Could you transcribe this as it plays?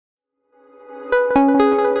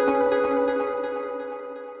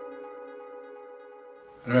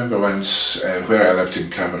I remember once where I lived in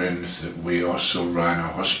Cameroon, we also ran a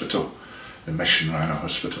hospital. The mission ran a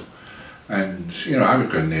hospital, and you know, I would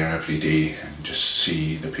go in there every day and just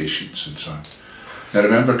see the patients and so on. And I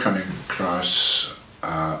remember coming across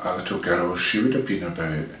a little girl. She would have been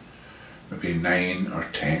about maybe 9 or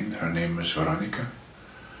 10. Her name was Veronica,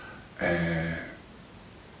 and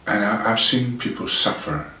I've seen people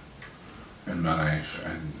suffer in my life,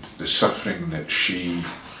 and the suffering that she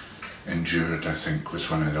endured, I think, was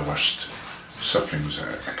one of the worst sufferings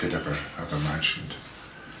I could ever have imagined.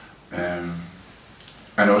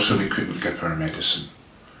 And also we couldn't give her medicine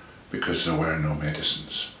because there were no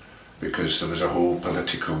medicines, because there was a whole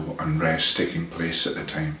political unrest taking place at the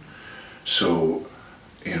time. So,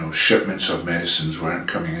 you know, shipments of medicines weren't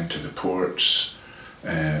coming into the ports,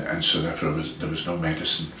 and so therefore there was no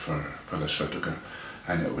medicine for this little girl,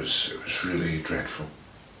 and it was really dreadful.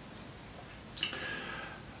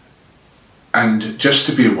 And just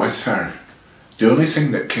to be with her, the only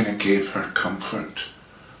thing that kind of gave her comfort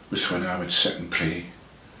was when I would sit and pray,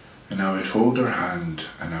 and I would hold her hand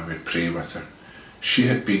and I would pray with her. She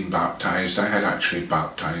had been baptised. I had actually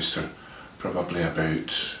baptised her probably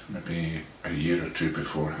about maybe a year or two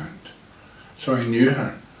beforehand. So I knew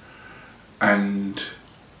her, and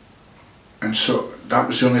so that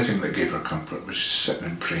was the only thing that gave her comfort, was just sitting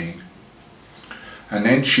and praying. And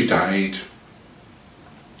then she died,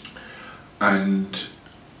 and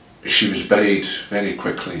she was buried very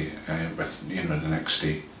quickly, the next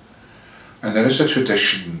day. And there is a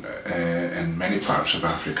tradition in many parts of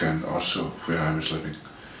Africa, and also where I was living,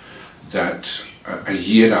 that a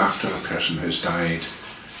year after a person has died,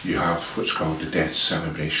 you have what's called the death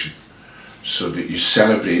celebration. So that you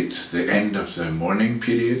celebrate the end of the mourning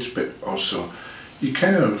period, but also you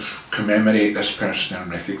kind of commemorate this person and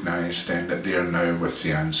recognise then that they are now with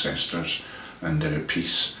the ancestors and they're at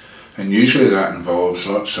peace. And usually that involves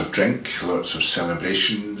lots of drink, lots of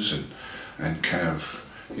celebrations, and kind of,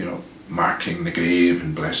 you know, marking the grave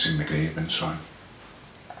and blessing the grave and so on.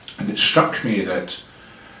 And it struck me that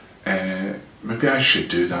maybe I should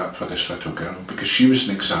do that for this little girl, because she was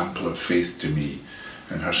an example of faith to me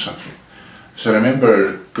in her suffering. So I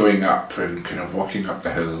remember going up and kind of walking up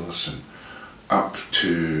the hills and up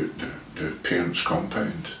to the parents'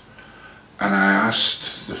 compound, and I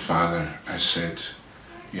asked the father, I said,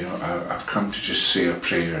 you know, I've come to just say a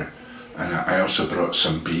prayer, and I also brought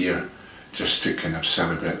some beer just to kind of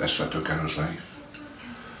celebrate this little girl's life.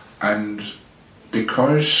 And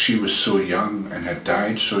because she was so young and had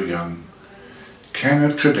died so young, kind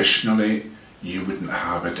of traditionally you wouldn't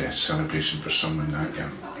have a death celebration for someone that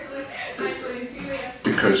young,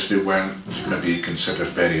 because they weren't maybe considered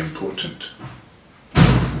very important.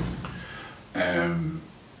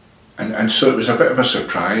 And so it was a bit of a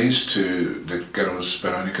surprise to the girl's,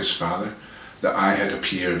 Veronica's father, that I had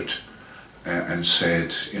appeared and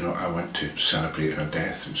said, you know, I want to celebrate her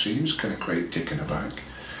death. And so he was kind of quite taken aback.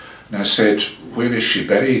 And I said, where is she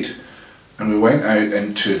buried? And we went out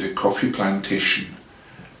into the coffee plantation,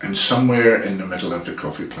 and somewhere in the middle of the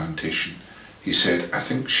coffee plantation, he said, I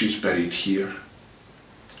think she's buried here.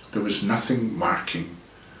 There was nothing marking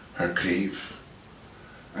her grave.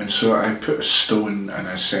 And so I put a stone and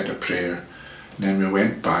I said a prayer, and then we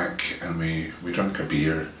went back and we drank a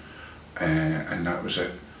beer, and that was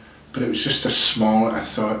it. But it was just a small, I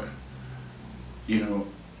thought, you know,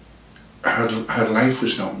 her life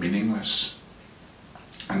was not meaningless.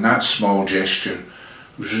 And that small gesture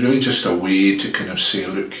was really just a way to kind of say,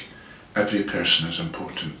 look, every person is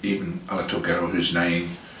important, even a little girl who's 9,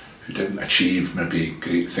 who didn't achieve maybe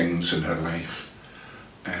great things in her life.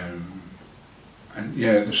 And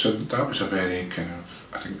yeah, so that was a very kind of,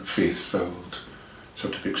 I think, faith-filled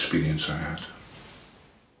sort of experience I had.